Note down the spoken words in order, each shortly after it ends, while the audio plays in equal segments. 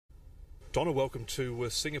Donna, welcome to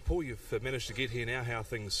Singapore. You've managed to get here now. How are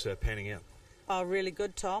things panning out? Oh, really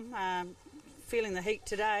good, Tom. Feeling the heat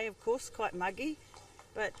today, of course, quite muggy.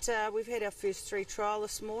 But we've had our first 3 trial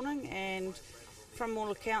this morning, and from all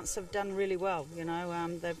accounts have done really well. You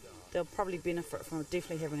know, they'll probably benefit from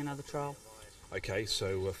definitely having another trial. Okay,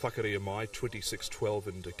 so Whakaria Mai, 26-12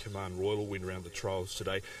 and Command Royal went around the trials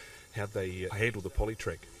today. How'd they handle the poly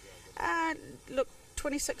track? Look,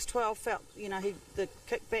 26-12 felt, you know, the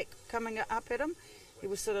kickback coming up at him. He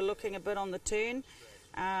was sort of looking a bit on the turn.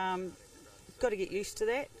 Got to get used to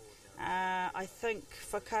that. I think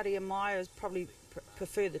Whakaria Mai is probably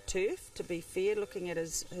prefer the turf, to be fair, looking at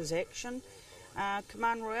his action.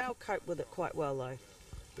 Command Royal coped with it quite well, though.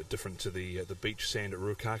 Bit different to the beach sand at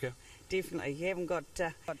Ruakaka? Definitely. You haven't got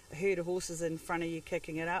a herd of horses in front of you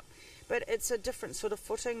kicking it up. But it's a different sort of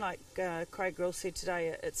footing. Like Craig Grill said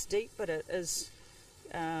today, it's deep, but it's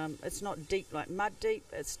not deep like mud deep.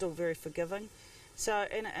 It's still very forgiving. So,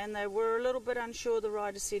 and they were a little bit unsure, the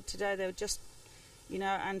rider said today. They were just, you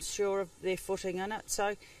know, unsure of their footing in it.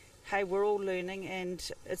 So, hey, we're all learning, and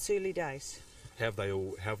it's early days. How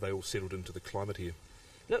have they all settled into the climate here?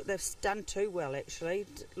 Look, they've done too well, actually.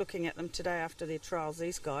 Looking at them today after their trials,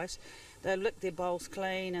 these guys, they've licked their bowls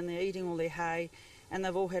clean and they're eating all their hay, and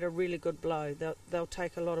they've all had a really good blow. They'll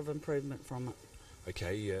take a lot of improvement from it.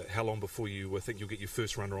 Okay, how long before you think you'll get your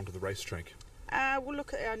first runner onto the racetrack? We'll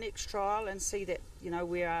look at our next trial and see that, you know,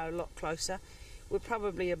 we are a lot closer. We're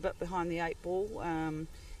probably a bit behind the 8 ball,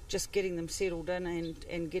 just getting them settled in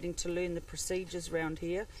and getting to learn the procedures around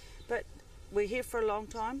here. But we're here for a long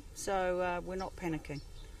time, so we're not panicking.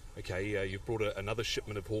 Okay, you've brought another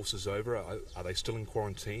shipment of horses over. Are they still in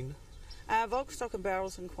quarantine? Volkstock and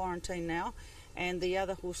Barrel's in quarantine now, and the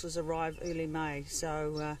other horses arrive early May.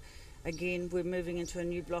 So again, we're moving into a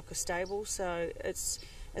new block of stables, so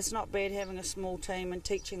it's not bad having a small team and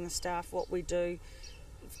teaching the staff what we do.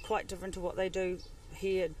 It's quite different to what they do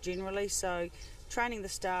here generally, so training the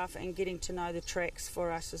staff and getting to know the tracks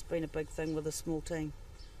for us has been a big thing with a small team.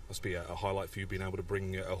 Must be a highlight for you being able to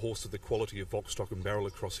bring a horse of the quality of Volkstock and Barrel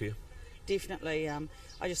across here. Definitely.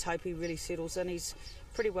 I just hope he really settles in. He's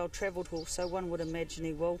a pretty well-travelled horse, so one would imagine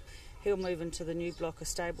he will. He'll move into the new block of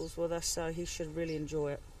stables with us, so he should really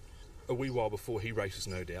enjoy it. A wee while before he races,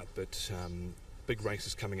 no doubt, but big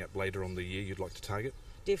races coming up later on the year you'd like to target?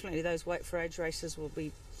 Definitely, those weight for age races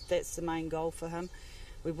that's the main goal for him.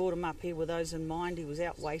 We brought him up here with those in mind. He was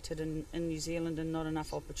outweighted in New Zealand and not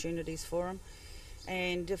enough opportunities for him.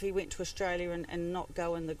 And if he went to Australia and not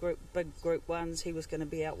go in the big group ones, he was going to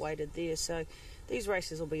be outweighted there. So these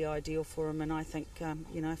races will be ideal for him, and I think,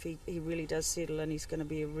 you know, if he really does settle in, he's going to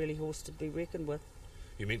be a really horse to be reckoned with.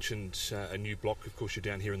 You mentioned a new block. Of course, you're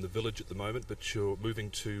down here in the village at the moment, but you're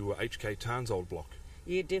moving to HK Tarn's old block.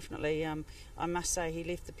 Yeah, definitely. I must say he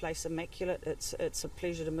left the place immaculate. It's a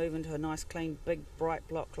pleasure to move into a nice, clean, big, bright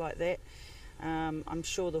block like that. I'm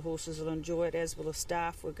sure the horses will enjoy it, as will the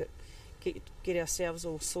staff. We'll get ourselves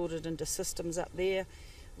all sorted into systems up there.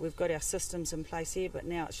 We've got our systems in place here, but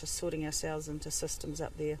now it's just sorting ourselves into systems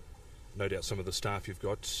up there. No doubt some of the staff you've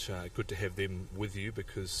got, good to have them with you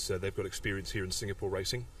because they've got experience here in Singapore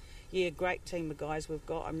racing. Yeah, great team of guys we've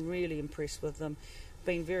got. I'm really impressed with them.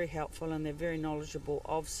 Been very helpful, and they're very knowledgeable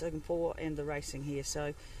of Singapore and the racing here,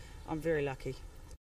 so I'm very lucky.